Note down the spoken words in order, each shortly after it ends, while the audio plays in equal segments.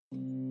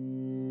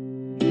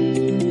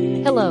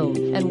Hello,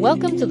 and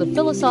welcome to the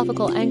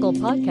Philosophical Angle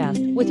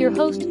podcast with your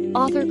host,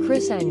 author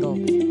Chris Angle.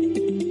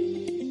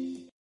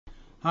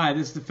 Hi,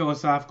 this is the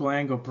Philosophical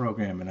Angle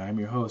program, and I'm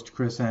your host,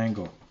 Chris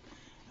Angle.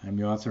 I'm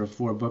the author of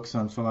 4 books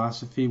on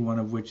philosophy, one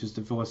of which is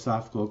The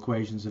Philosophical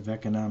Equations of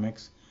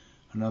Economics.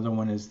 Another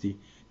one is the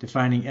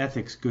Defining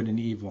Ethics, Good and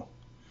Evil.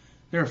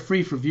 They're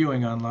free for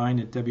viewing online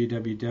at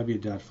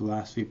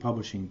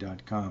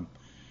www.philosophypublishing.com.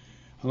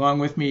 Along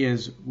with me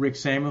is Rick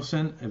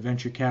Samuelson, a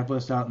venture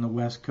capitalist out on the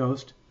West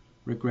Coast.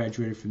 Rick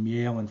graduated from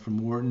Yale and from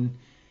Wharton,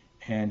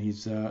 and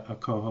he's a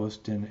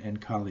co-host and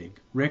colleague.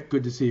 Rick,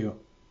 good to see you.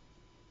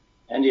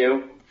 And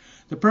you.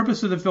 The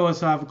purpose of the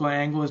Philosophical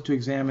Angle is to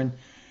examine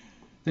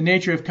the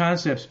nature of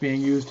concepts being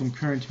used in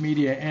current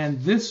media,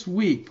 and this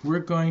week we're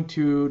going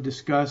to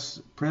discuss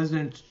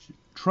President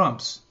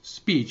Trump's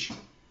speech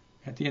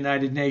at the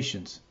United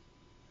Nations.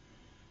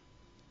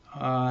 He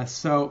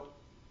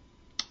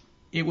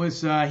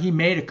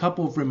made a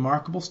couple of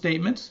remarkable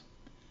statements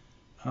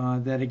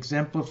that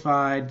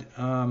exemplified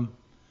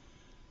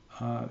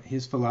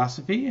his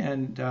philosophy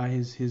and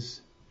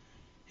his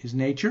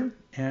nature.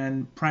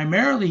 And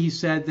primarily he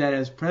said that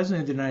as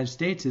President of the United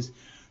States, his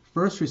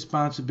first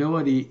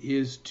responsibility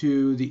is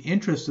to the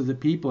interests of the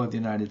people of the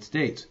United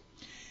States.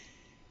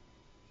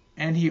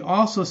 And he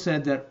also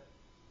said that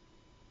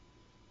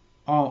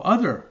all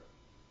other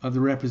of the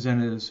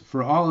representatives,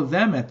 for all of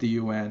them at the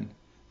UN,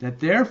 that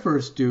their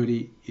first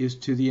duty is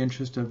to the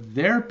interest of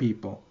their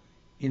people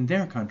in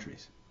their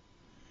countries.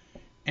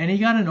 And he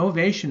got an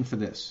ovation for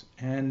this,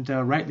 and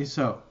rightly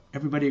so.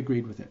 Everybody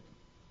agreed with it.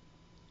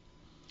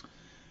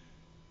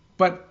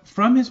 But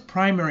from his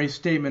primary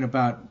statement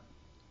about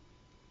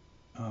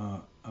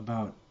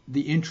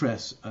the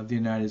interests of the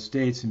United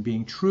States and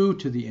being true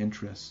to the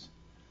interests,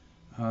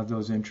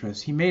 those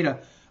interests, he made a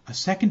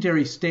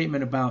secondary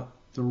statement about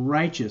the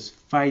righteous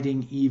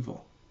fighting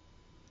evil.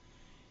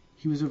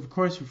 He was, of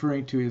course,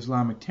 referring to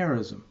Islamic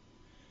terrorism.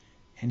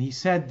 And he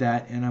said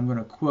that, and I'm going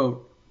to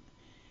quote,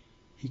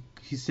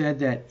 he said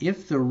that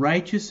if the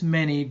righteous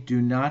many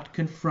do not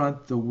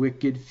confront the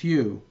wicked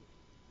few,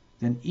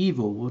 then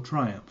evil will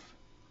triumph.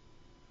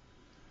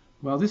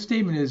 Well, this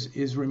statement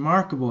is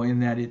remarkable in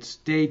that it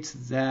states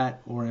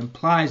that, or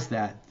implies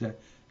that, the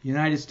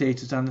United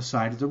States is on the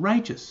side of the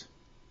righteous.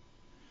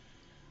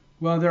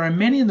 Well, there are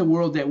many in the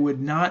world that would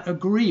not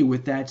agree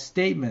with that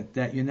statement,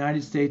 that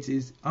United States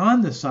is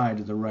on the side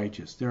of the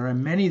righteous. There are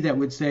many that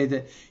would say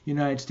that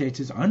United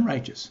States is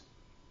unrighteous.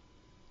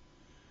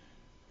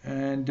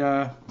 And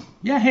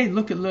hey,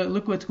 look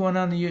what's going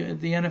on in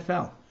the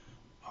NFL.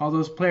 All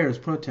those players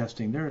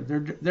protesting.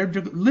 They're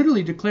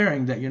literally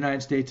declaring that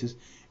United States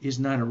is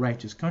not a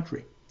righteous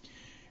country.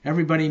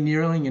 Everybody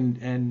kneeling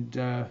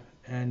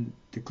and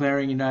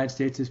declaring United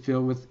States is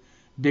filled with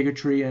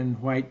bigotry and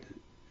white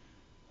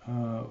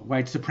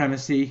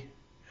supremacy,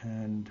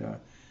 and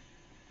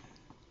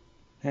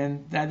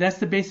that's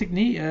the basic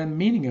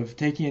meaning of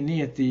taking a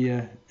knee at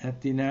the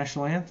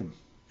national anthem.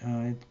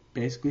 It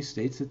basically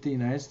states that the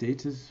United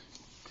States is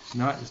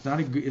not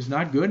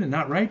good and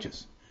not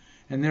righteous.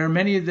 And there are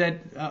many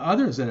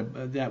others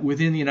that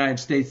within the United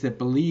States that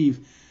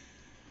believe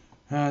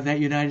that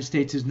United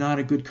States is not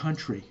a good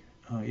country.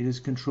 It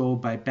is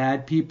controlled by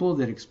bad people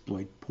that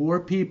exploit poor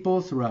people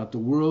throughout the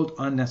world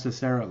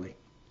unnecessarily.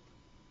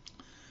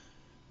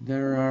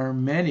 There are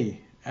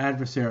many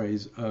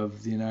adversaries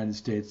of the United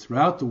States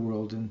throughout the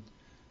world, and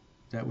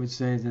that would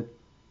say that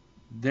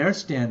their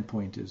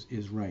standpoint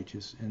is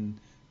righteous, and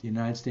the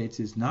United States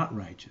is not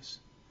righteous.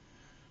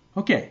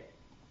 Okay,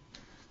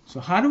 so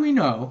how do we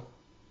know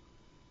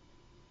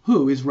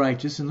who is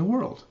righteous in the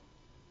world?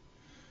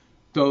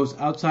 Those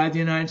outside the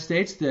United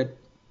States that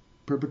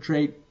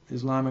perpetrate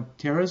Islamic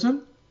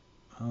terrorism,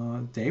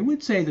 they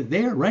would say that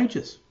they are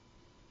righteous,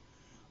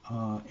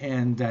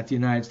 and that the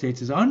United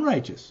States is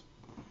unrighteous.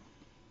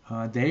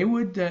 They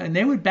would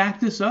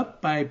back this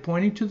up by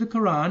pointing to the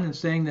Quran and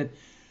saying that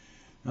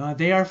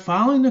they are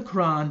following the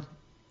Quran,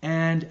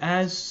 and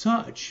as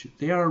such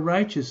they are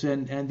righteous,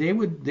 and they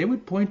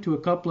would point to a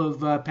couple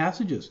of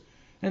passages,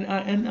 and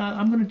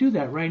I'm going to do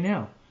that right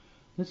now.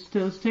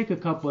 Let's take a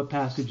couple of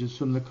passages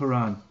from the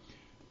Quran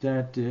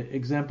that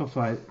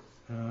exemplify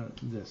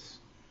this.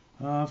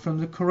 From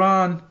the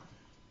Quran,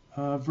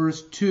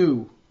 verse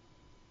 2,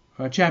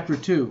 chapter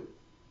 2,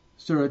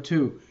 Surah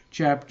 2.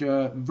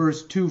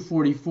 Verse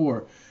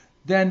 244.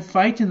 Then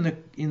fight in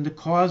the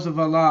cause of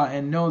Allah,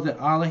 and know that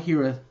Allah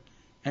heareth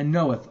and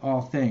knoweth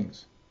all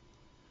things.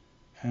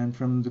 And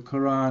from the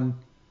Quran,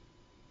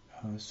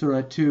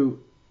 Surah 2,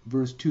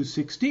 verse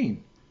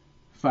 216.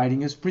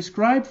 Fighting is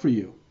prescribed for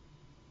you,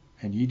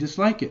 and ye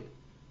dislike it.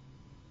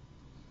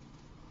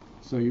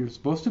 So you're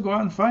supposed to go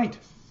out and fight.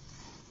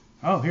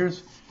 How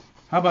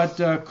about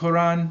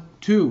Quran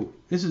 2?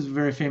 This is a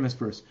very famous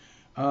verse.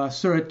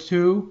 Surah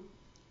 2,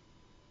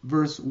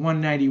 verse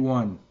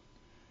 191.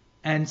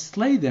 And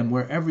slay them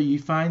wherever ye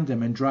find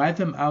them, and drive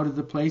them out of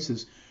the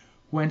places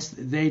whence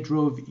they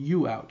drove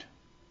you out.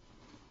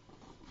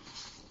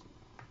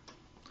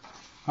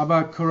 How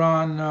about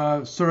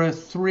Quran, Surah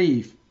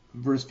 3,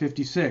 verse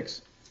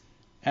 56?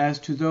 As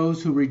to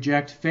those who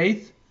reject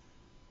faith,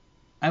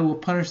 I will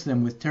punish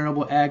them with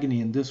terrible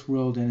agony in this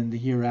world and in the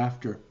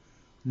hereafter,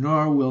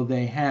 nor will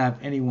they have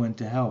anyone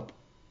to help.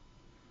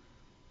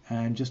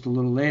 And just a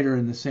little later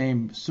in the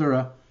same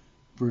surah,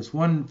 verse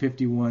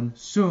 151,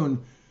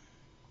 soon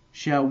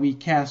shall we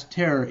cast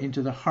terror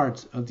into the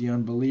hearts of the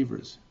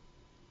unbelievers,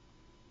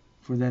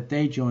 for that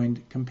they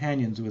joined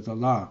companions with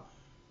Allah,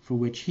 for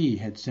which He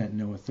had sent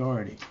no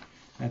authority.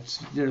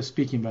 They're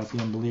speaking about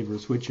the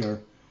unbelievers, which are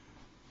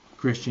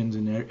Christians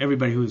and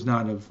everybody who is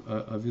not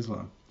of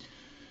Islam.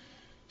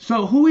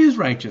 So who is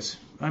righteous?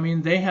 I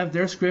mean, they have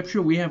their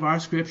scripture, we have our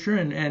scripture,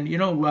 and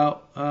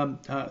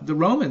the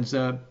Romans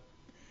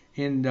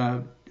in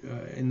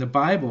the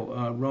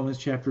Bible, Romans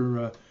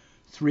chapter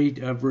 3,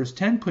 verse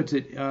 10 puts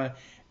it,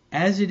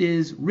 as it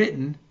is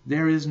written,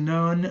 there is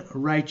none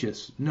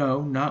righteous,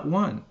 no, not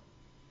one.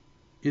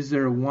 Is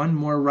there one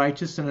more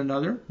righteous than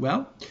another?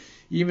 Well,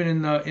 even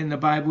in the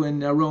Bible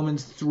in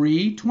Romans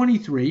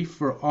 3:23,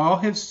 for all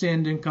have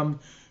sinned and come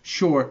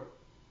short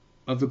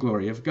of the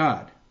glory of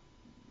God.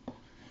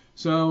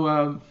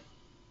 So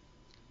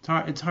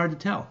it's hard to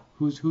tell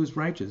who's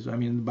righteous. I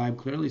mean, the Bible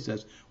clearly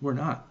says we're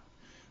not.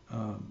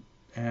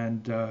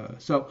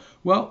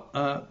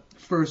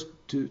 First,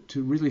 to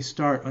really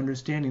start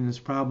understanding this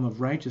problem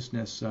of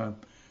righteousness,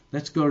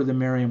 let's go to the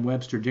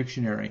Merriam-Webster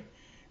dictionary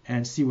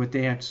and see what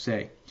they have to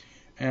say.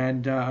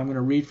 And I'm going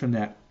to read from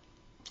that.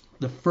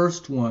 The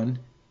first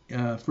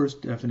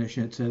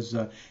definition, it says,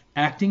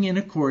 acting in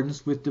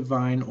accordance with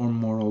divine or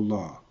moral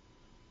law.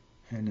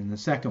 And in the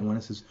second one,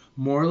 it says,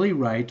 morally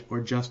right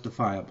or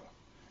justifiable,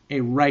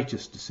 a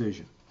righteous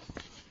decision.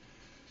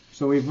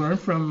 So we've learned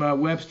from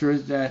Webster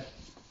that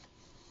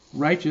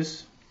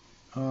righteous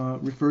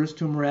refers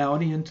to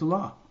morality and to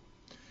law.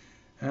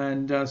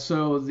 And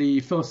so the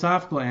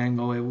philosophical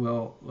angle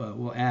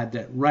will add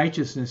that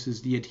righteousness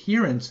is the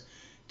adherence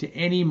to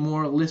any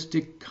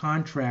moralistic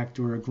contract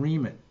or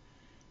agreement.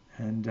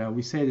 And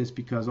we say this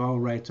because all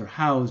rights are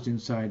housed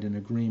inside an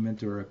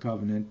agreement or a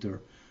covenant,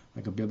 or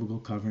like a biblical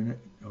covenant,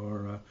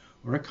 or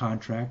a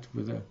contract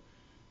with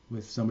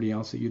somebody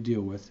else that you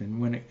deal with. And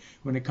when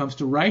it comes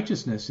to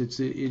righteousness, it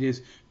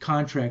is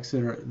contracts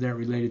that are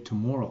related to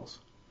morals.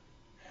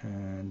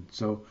 And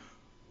so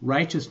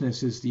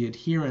righteousness is the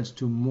adherence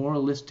to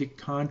moralistic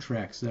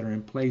contracts that are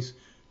in place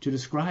to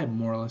describe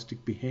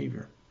moralistic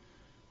behavior,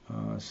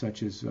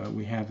 such as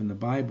we have in the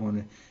Bible,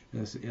 and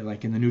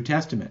like in the New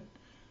Testament.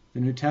 The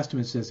New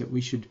Testament says that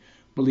we should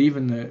believe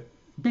in I'm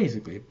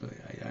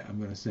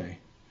going to say,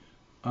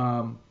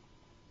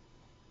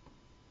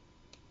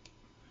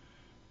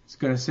 it's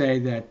going to say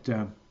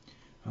that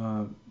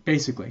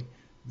basically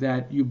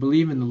that you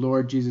believe in the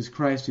Lord Jesus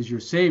Christ as your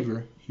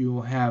Savior, you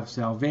will have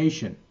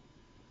salvation.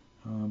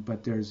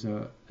 But there's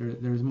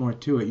more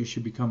to it. You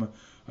should become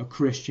a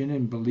Christian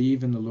and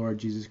believe in the Lord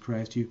Jesus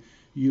Christ.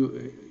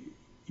 You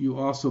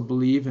also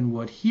believe and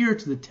will adhere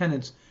to the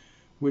tenets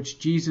which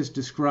Jesus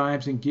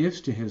describes and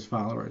gives to his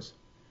followers.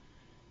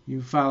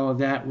 You follow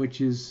that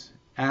which is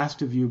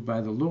asked of you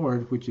by the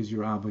Lord, which is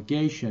your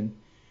obligation,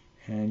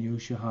 and you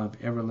shall have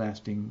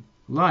everlasting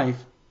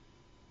life,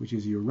 which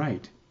is your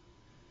right.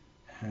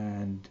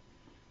 And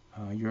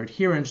your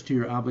adherence to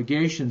your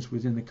obligations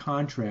within the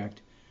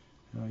contract,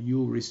 you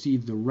will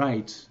receive the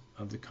rights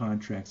of the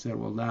contracts that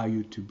will allow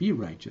you to be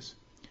righteous.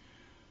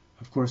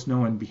 Of course, no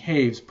one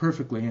behaves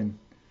perfectly,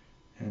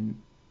 and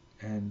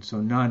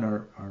so none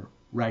are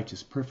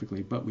righteous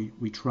perfectly, but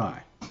we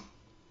try.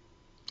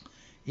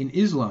 In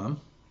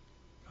Islam,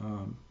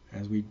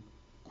 as we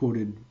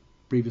quoted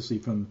previously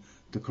from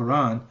the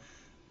Quran,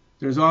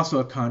 there's also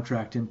a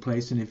contract in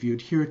place, and if you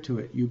adhere to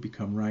it, you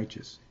become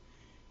righteous.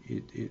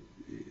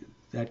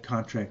 That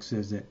contract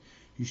says that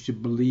you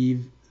should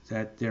believe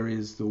that there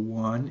is the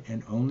one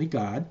and only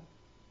God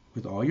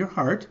with all your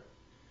heart,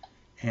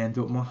 and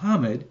that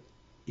Muhammad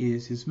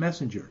is his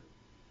messenger.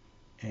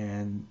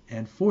 And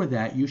for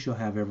that you shall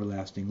have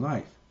everlasting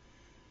life.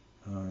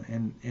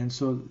 And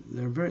so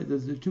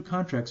the two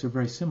contracts are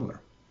very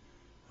similar.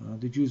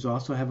 The Jews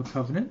also have a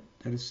covenant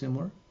that is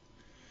similar.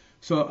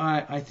 So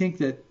I think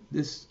that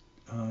this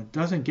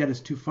doesn't get us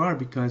too far,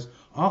 because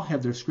all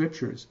have their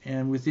scriptures,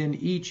 and within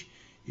each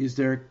is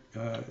their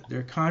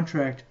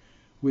contract,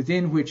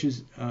 within which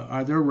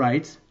are their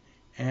rights.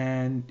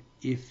 And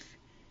if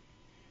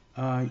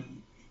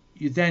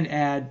you then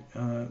add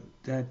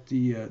that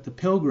the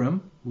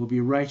pilgrim will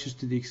be righteous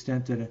to the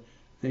extent that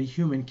a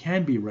human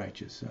can be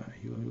righteous,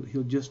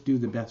 he'll just do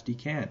the best he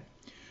can.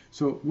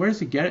 So where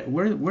does it get?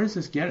 Where does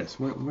this get us?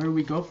 Where do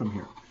we go from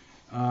here?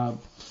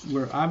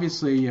 We're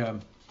obviously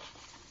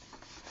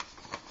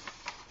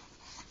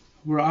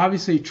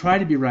try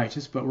to be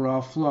righteous, but we're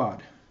all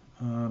flawed.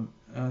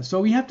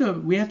 So we have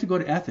to go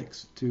to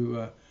ethics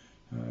to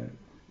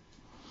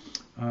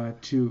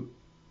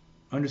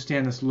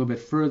understand this a little bit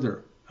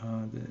further,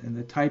 and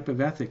the type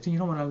of ethics. And you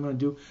know what I'm going to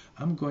do?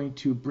 I'm going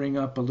to bring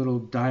up a little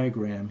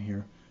diagram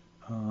here.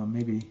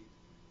 Maybe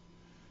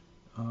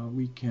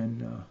we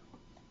can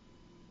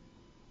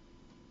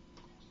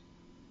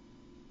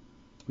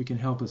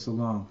help us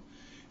along.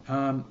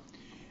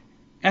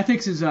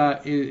 ethics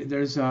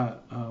there's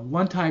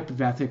one type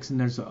of ethics, and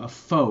there's a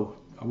faux,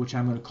 which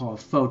I'm going to call a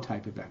faux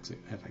type of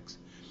ethics.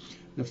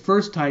 The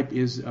first type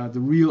is the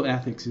real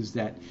ethics.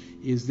 The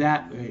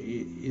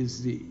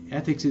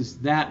ethics is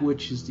that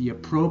which is the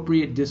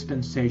appropriate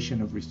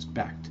dispensation of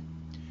respect,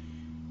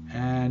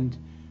 and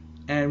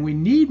we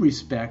need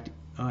respect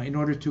in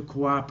order to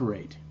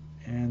cooperate.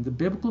 And the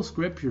biblical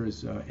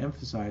scriptures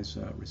emphasize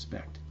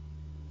respect.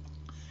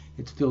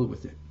 It's filled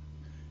with it.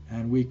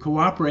 And we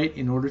cooperate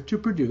in order to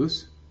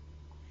produce,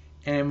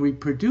 and we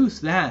produce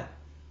that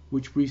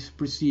which we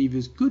perceive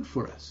as good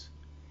for us.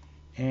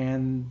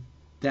 And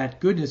that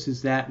goodness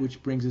is that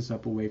which brings us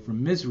up away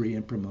from misery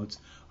and promotes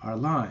our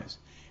lives.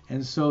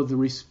 And so the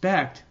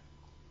respect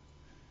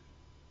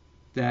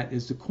that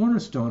is the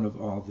cornerstone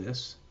of all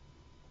this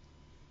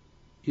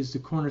is the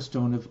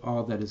cornerstone of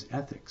all that is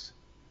ethics.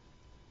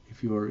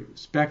 If you are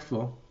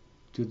respectful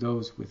to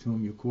those with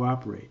whom you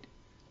cooperate,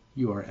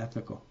 you are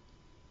ethical.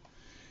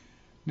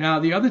 Now,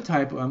 the other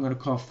type I'm going to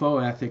call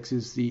faux ethics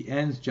is the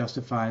ends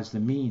justifies the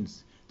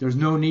means. There's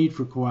no need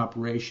for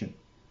cooperation.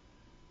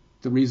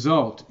 The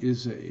result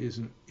is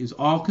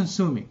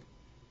all-consuming,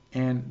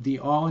 and the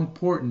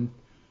all-important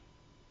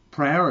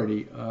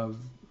priority of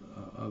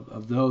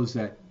those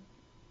that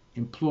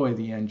employ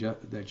the end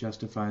that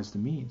justifies the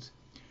means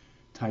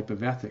type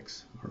of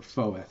ethics, or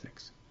faux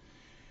ethics.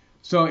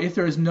 So if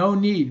there's no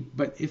need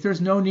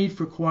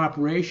for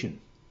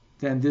cooperation,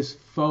 then this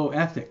faux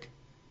ethic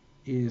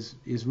is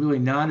really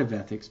not of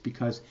ethics,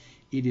 because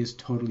it is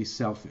totally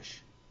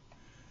selfish.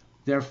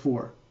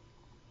 Therefore,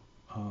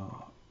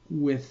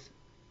 when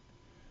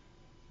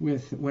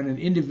an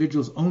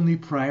individual's only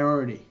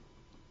priority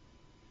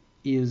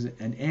is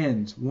an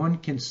ends, one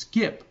can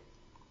skip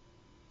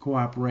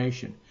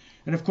cooperation.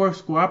 And of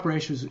course,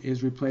 cooperation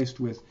is replaced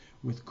with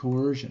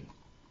coercion.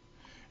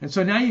 And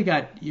so now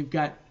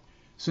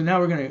so now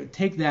we're going to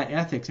take that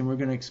ethics and we're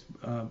going to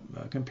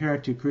compare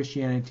it to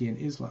Christianity and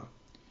Islam.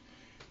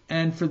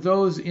 And for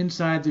those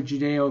inside the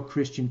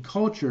Judeo-Christian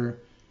culture,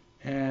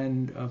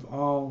 and of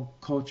all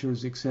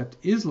cultures except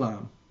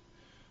Islam,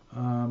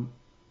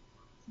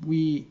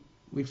 we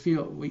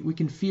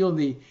can feel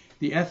the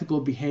ethical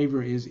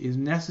behavior is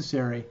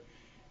necessary,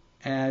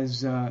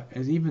 as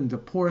even the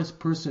poorest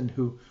person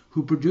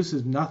who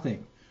produces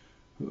nothing,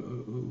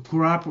 who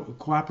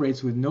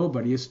cooperates with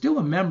nobody, is still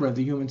a member of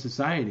the human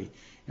society.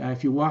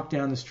 If you walk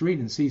down the street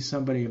and see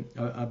somebody,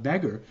 a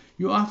beggar,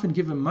 you often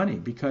give him money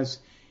because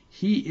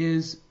he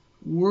is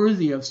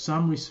worthy of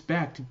some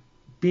respect,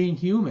 being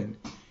human,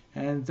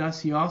 and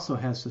thus he also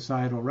has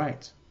societal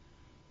rights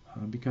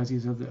because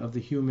he's of the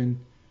human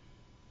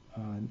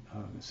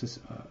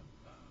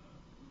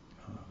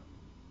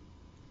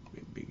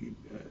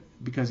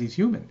because he's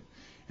human,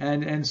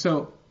 and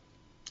so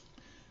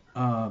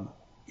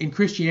in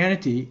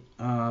Christianity,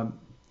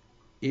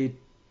 it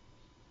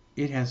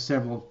has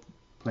several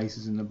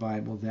places in the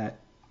Bible that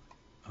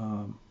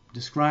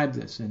describe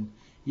this, and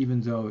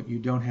even though you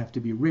don't have to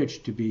be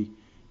rich to be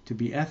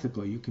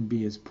ethical, you can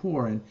be as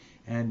poor,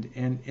 and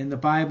in the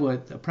Bible,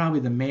 probably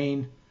the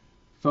main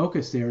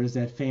focus there is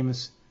that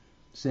famous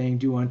saying,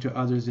 "Do unto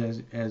others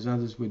as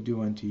others would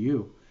do unto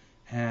you,"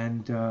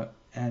 and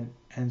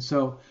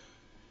so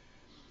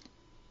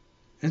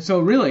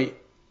really,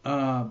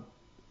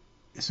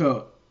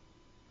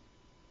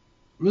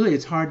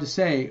 it's hard to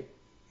say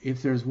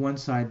if there's one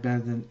side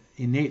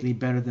innately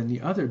better than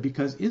the other,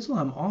 because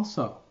Islam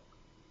also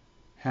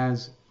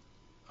has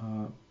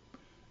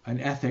an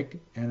ethic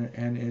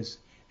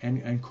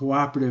and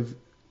cooperative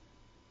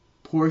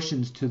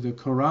portions to the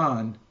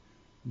Quran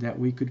that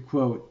we could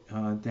quote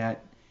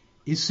that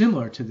is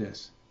similar to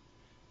this,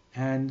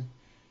 and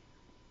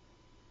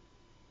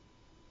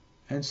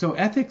so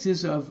ethics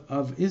is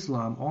of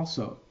Islam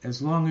also,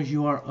 as long as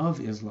you are of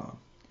Islam.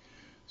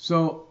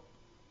 So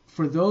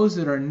for those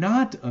that are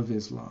not of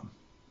Islam,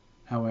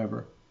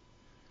 however,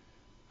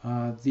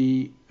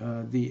 the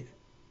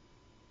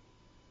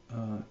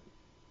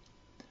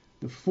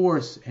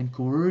force and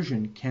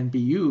coercion can be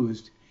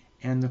used,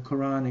 and the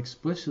Quran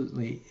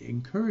explicitly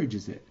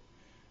encourages it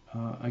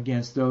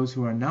against those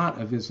who are not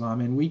of Islam.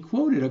 And we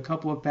quoted a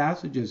couple of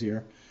passages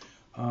here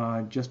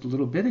just a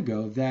little bit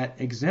ago that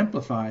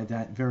exemplify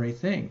that very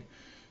thing.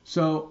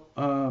 So,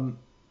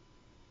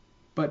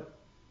 but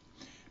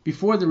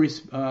before the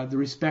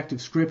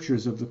respective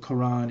scriptures of the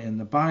Quran and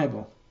the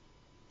Bible,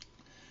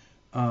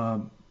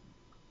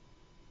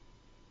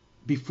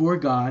 before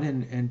God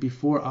and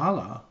before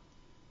Allah,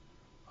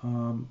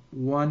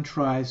 one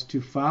tries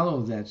to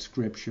follow that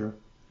scripture,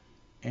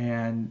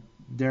 and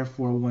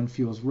therefore one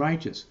feels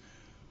righteous.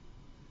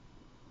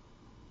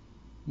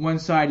 One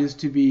side is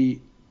to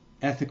be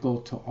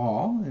ethical to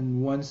all,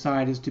 and one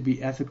side is to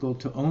be ethical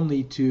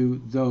only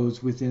to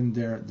those within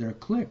their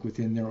clique,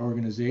 within their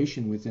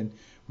organization, within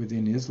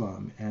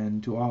Islam,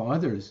 and to all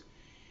others,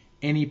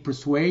 any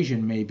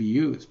persuasion may be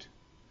used.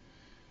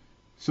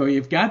 So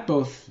you've got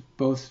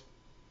both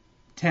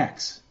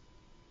texts.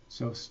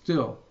 So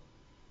still,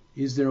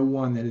 is there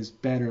one that is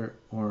better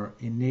or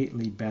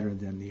innately better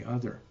than the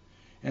other?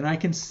 And I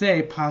can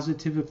say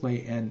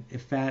positively and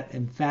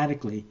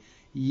emphatically,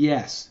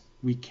 yes,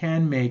 we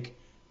can make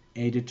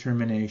a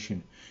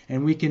determination.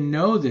 And we can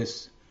know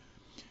this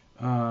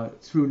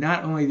through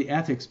not only the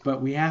ethics,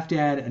 but we have to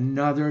add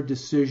another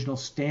decisional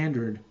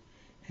standard,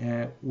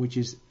 which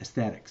is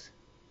aesthetics.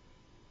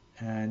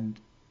 And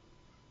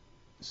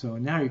so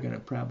now you're going to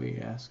probably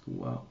ask,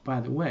 well, by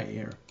the way,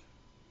 here,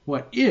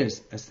 what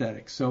is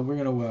aesthetics? So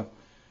we're going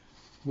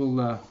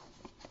to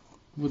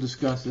we'll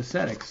discuss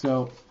aesthetics.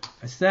 So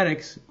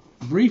aesthetics,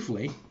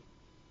 briefly,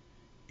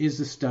 is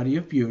the study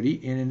of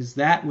beauty, and it is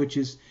that which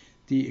is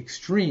the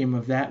extreme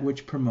of that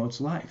which promotes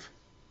life.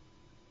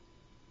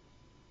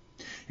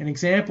 An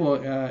example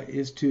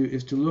is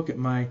to look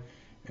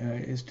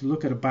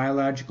at a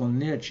biological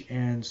niche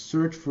and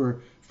search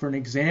for an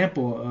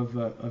example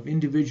of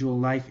individual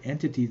life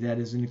entity that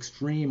is an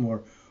extreme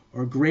or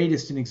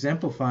greatest in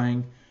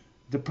exemplifying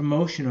the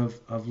promotion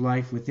of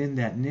life within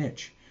that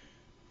niche.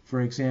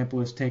 For example,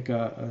 let's take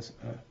an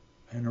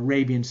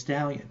Arabian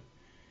stallion.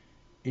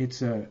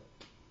 It's an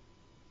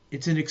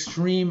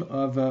extreme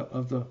of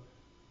the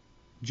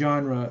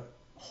genre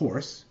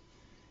horse,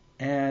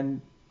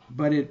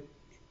 but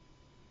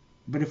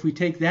if we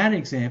take that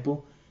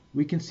example,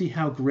 we can see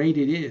how great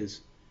it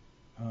is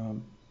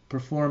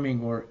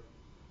performing or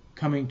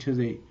coming to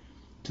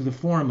the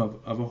form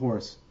of a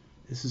horse.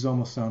 This is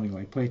almost sounding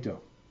like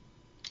Plato,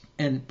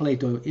 and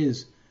Plato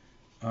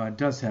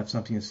does have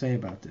something to say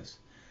about this.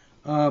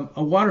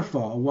 A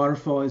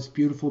waterfall is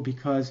beautiful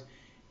because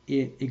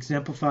it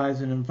exemplifies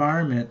an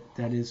environment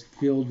that is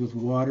filled with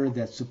water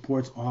that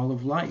supports all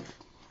of life.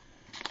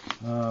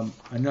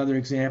 Another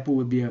example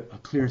would be a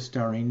clear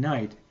starry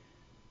night.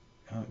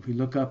 If we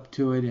look up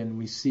to it and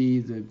we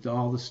see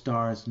all the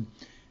stars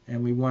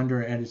and we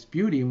wonder at its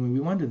beauty, and we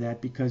wonder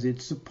that because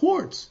it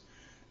supports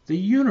the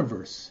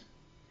universe.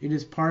 It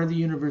is part of the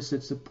universe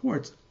that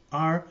supports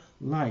our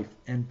life.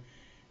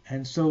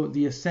 And so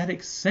the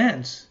aesthetic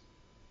sense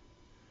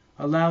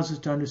allows us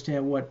to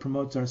understand what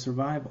promotes our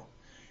survival.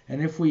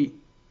 And if we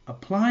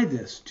apply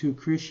this to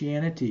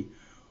Christianity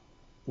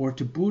or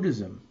to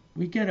Buddhism,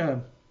 we get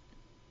a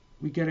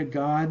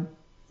God.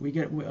 We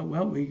get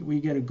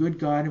a good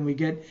God, and we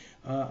get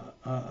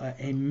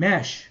a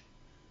mesh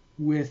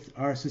with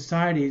our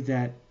society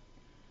that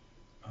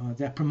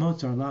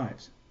promotes our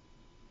lives.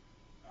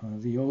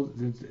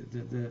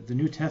 The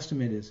New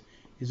Testament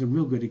is a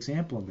real good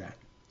example of that.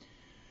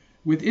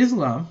 With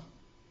Islam,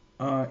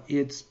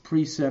 its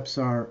precepts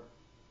are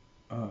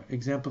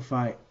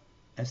exemplify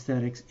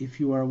aesthetics if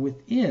you are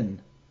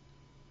within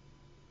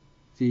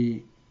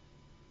the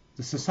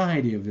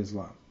society of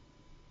Islam,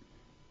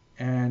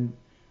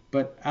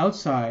 but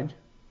outside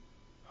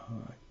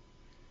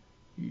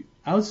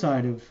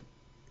of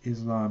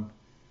Islam,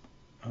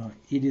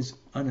 it is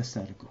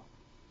unesthetical.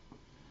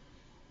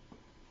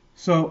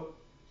 So,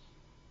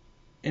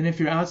 and if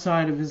you're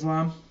outside of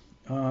Islam,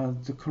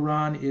 the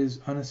Quran is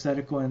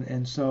unesthetical,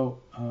 and so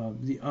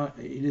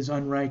it is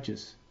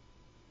unrighteous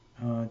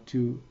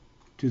to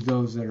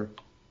those that are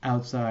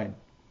outside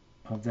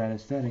of that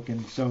aesthetic.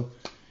 And so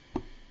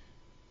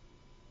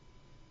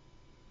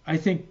I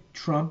think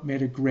Trump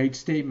made a great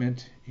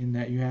statement in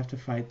that you have to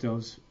fight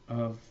those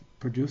of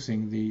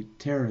producing the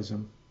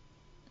terrorism.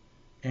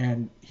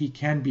 And he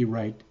can be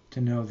right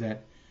to know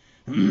that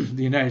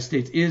the United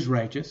States is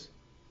righteous,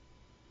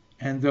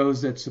 and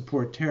those that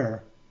support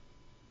terror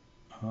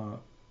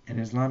and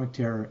Islamic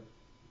terror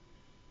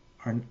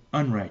are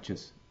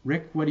unrighteous.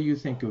 Rick, what do you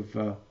think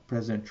of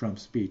President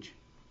Trump's speech?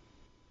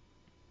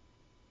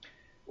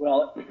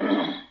 Well,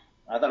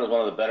 I thought it was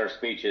one of the better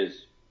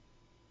speeches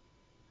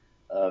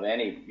of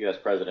any U.S.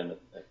 president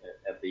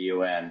at the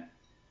UN.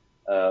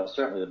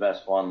 Certainly the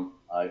best one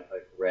I've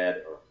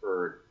read or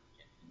heard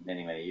in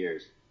many, many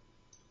years.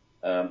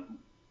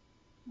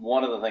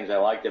 One of the things I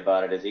liked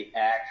about it is he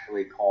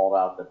actually called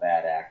out the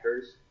bad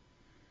actors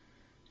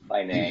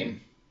by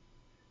name.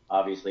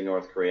 Obviously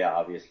North Korea,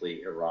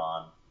 obviously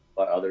Iran,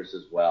 but others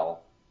as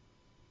well,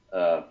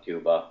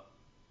 Cuba.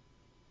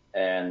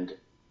 And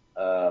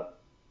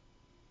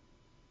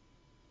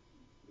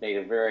made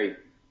a very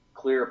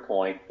clear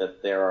point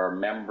that there are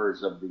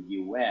members of the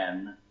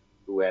UN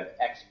who have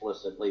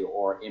explicitly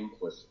or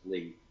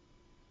implicitly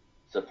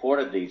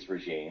supported these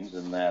regimes,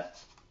 and that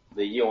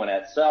the UN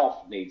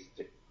itself needs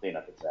to clean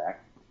up its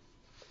act.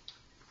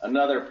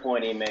 Another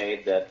point he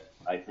made that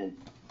I think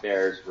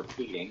bears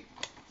repeating,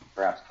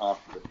 perhaps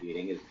constantly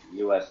repeating, is the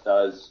U.S.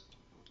 does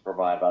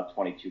provide about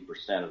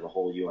 22% of the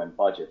whole UN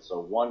budget. So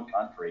one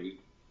country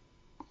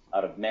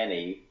out of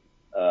many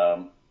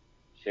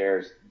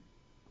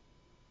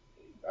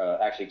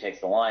actually takes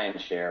the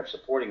lion's share of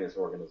supporting this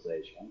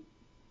organization,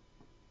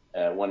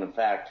 when in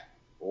fact,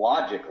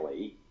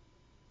 logically,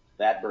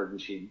 that burden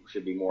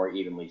should be more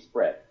evenly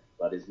spread,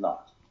 but is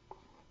not.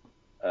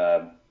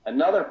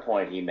 Another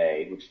point he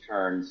made, which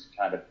turns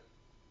kind of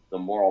the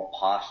moral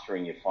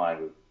posturing you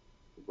find with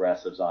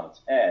progressives on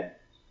its head,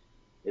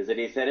 is that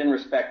he said in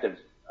respect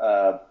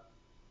of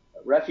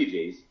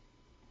refugees,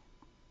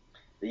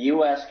 the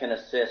U.S. can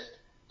assist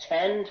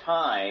 10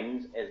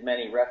 times as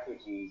many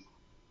refugees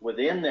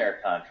within their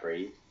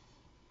country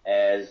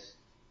as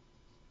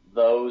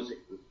those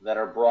that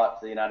are brought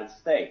to the United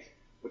States,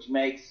 which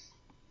makes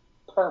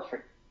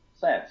perfect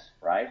sense,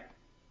 right?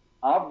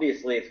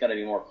 Obviously, it's going to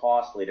be more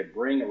costly to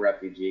bring a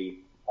refugee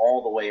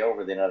all the way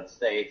over the United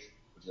States,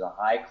 which is a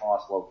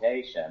high-cost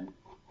location,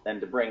 than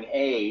to bring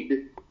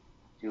aid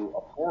to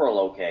a poorer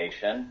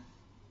location,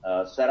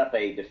 set up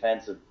a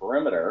defensive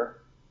perimeter,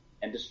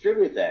 and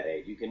distribute that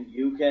aid. You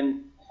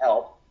can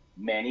help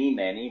many,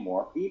 many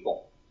more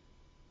people.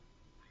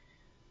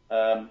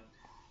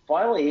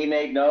 Finally, he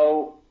made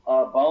no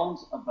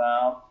bones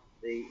about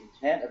the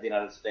intent of the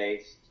United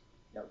States,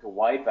 to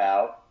wipe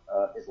out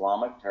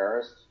Islamic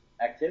terrorist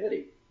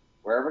activity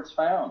wherever it's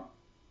found.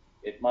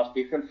 It must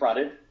be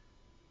confronted,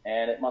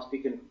 and it must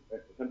be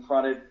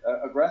confronted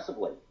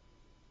aggressively.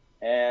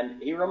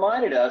 And he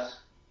reminded us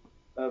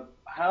of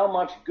how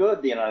much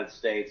good the United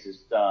States has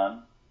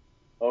done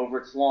over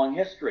its long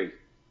history.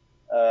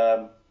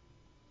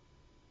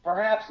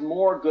 Perhaps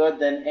more good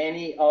than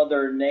any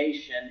other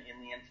nation in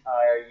the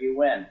entire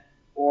UN,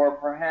 or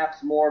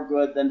perhaps more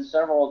good than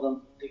several of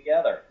them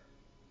together.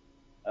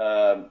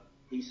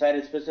 He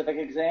cited specific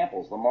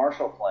examples. The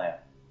Marshall Plan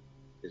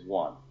is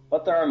one,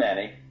 but there are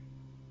many.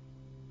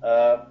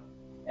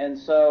 And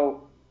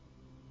so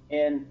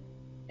in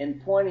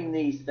pointing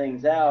these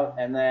things out,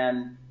 and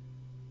then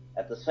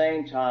at the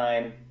same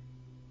time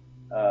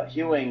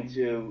hewing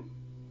to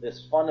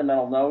this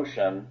fundamental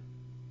notion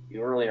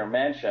you earlier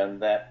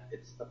mentioned, that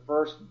it's the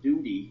first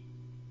duty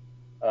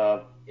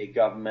of a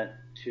government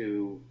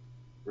to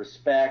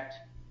respect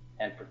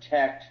and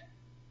protect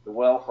the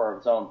welfare of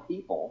its own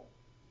people,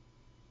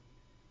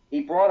 he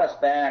brought us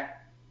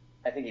back.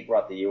 I think he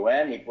brought the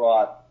UN, he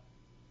brought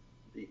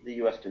the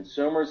U.S.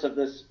 consumers of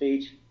this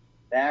speech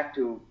back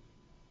to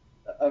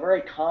a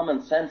very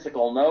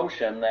commonsensical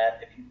notion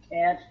that if you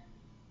can't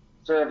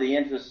serve the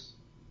interests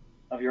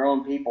of your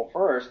own people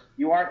first,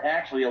 you aren't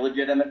actually a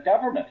legitimate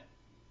government.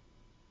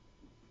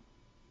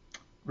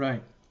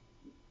 Right.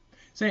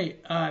 Say,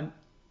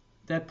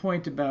 that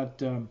point about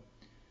the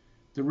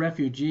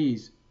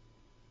refugees,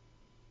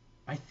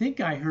 I think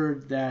I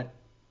heard that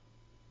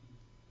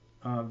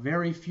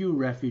very few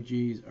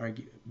refugees are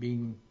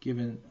being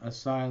given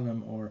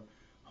asylum or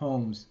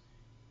homes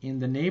in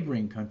the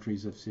neighboring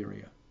countries of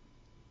Syria,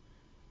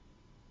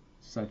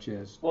 such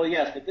as... Well,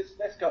 yes, but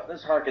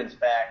this harkens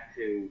back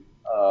to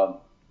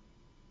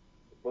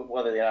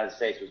whether the United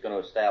States was going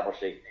to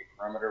establish a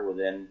perimeter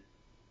within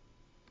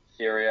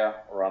Syria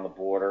or on the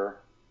border,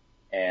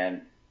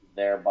 and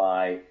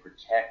thereby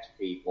protect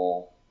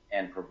people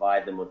and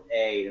provide them with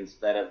aid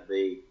instead of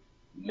the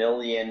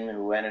million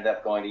who ended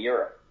up going to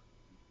Europe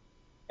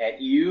at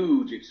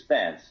huge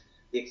expense.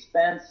 The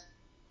expense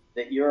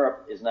that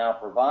Europe is now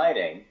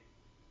providing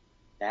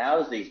to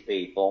house these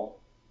people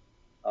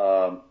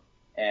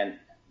and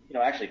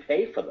actually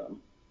pay for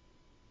them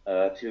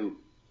to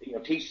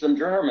teach them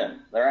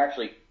German. They're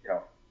actually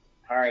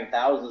hiring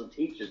thousands of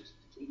teachers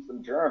to teach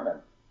them German.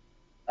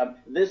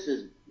 This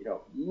is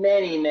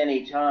many,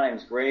 many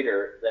times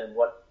greater than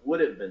what would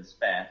have been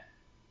spent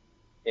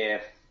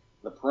if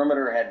the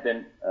perimeter had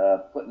been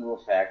put into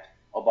effect.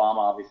 Obama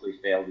obviously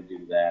failed to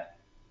do that.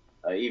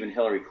 Even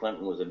Hillary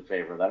Clinton was in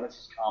favor of that. It's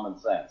just common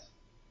sense.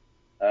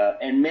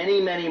 And many,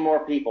 many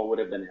more people would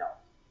have been helped.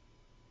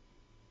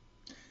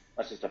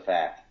 That's just a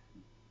fact.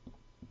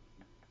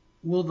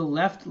 Will the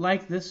left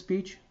like this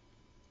speech?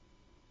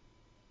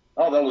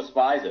 Oh, they'll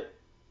despise it.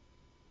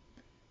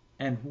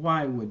 And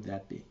why would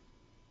that be?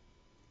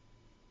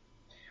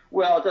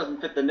 Well, it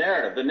doesn't fit the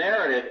narrative. The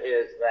narrative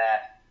is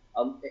that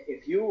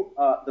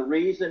the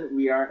reason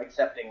we aren't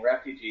accepting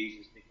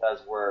refugees is because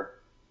we're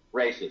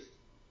racist.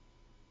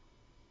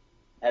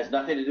 It has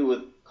nothing to do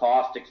with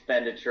cost,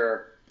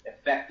 expenditure,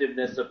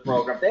 effectiveness of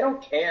programs. They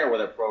don't care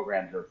whether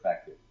programs are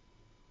effective,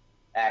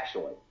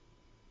 actually.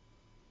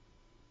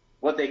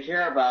 What they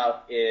care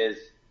about is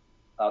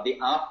the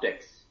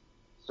optics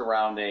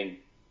surrounding,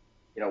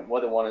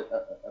 whether one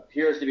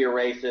appears to be a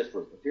racist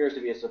or appears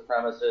to be a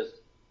supremacist,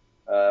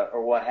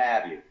 or what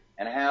have you,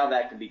 and how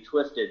that can be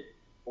twisted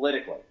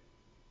politically.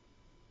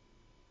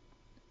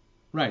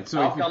 Right.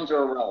 So outcomes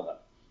are irrelevant.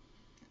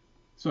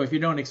 So if you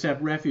don't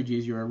accept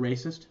refugees, you're a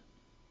racist?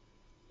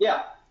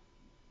 Yeah.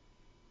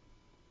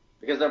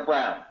 Because they're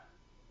brown.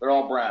 They're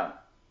all brown.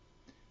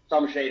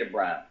 Some shade of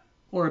brown.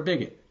 Or a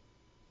bigot?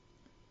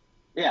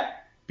 Yeah.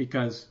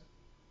 Because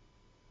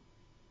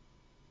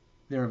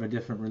they're of a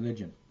different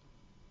religion.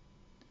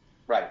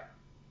 Right.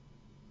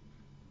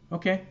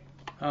 Okay.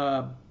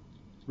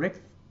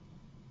 Rick,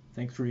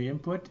 thanks for your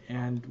input,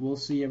 and we'll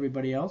see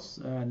everybody else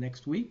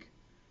next week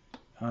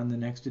on the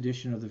next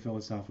edition of the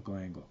Philosophical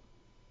Angle.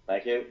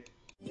 Thank you.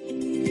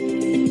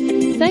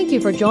 Thank you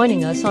for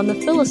joining us on the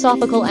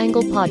Philosophical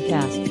Angle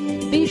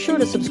podcast. Be sure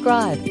to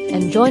subscribe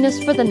and join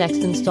us for the next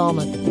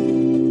installment.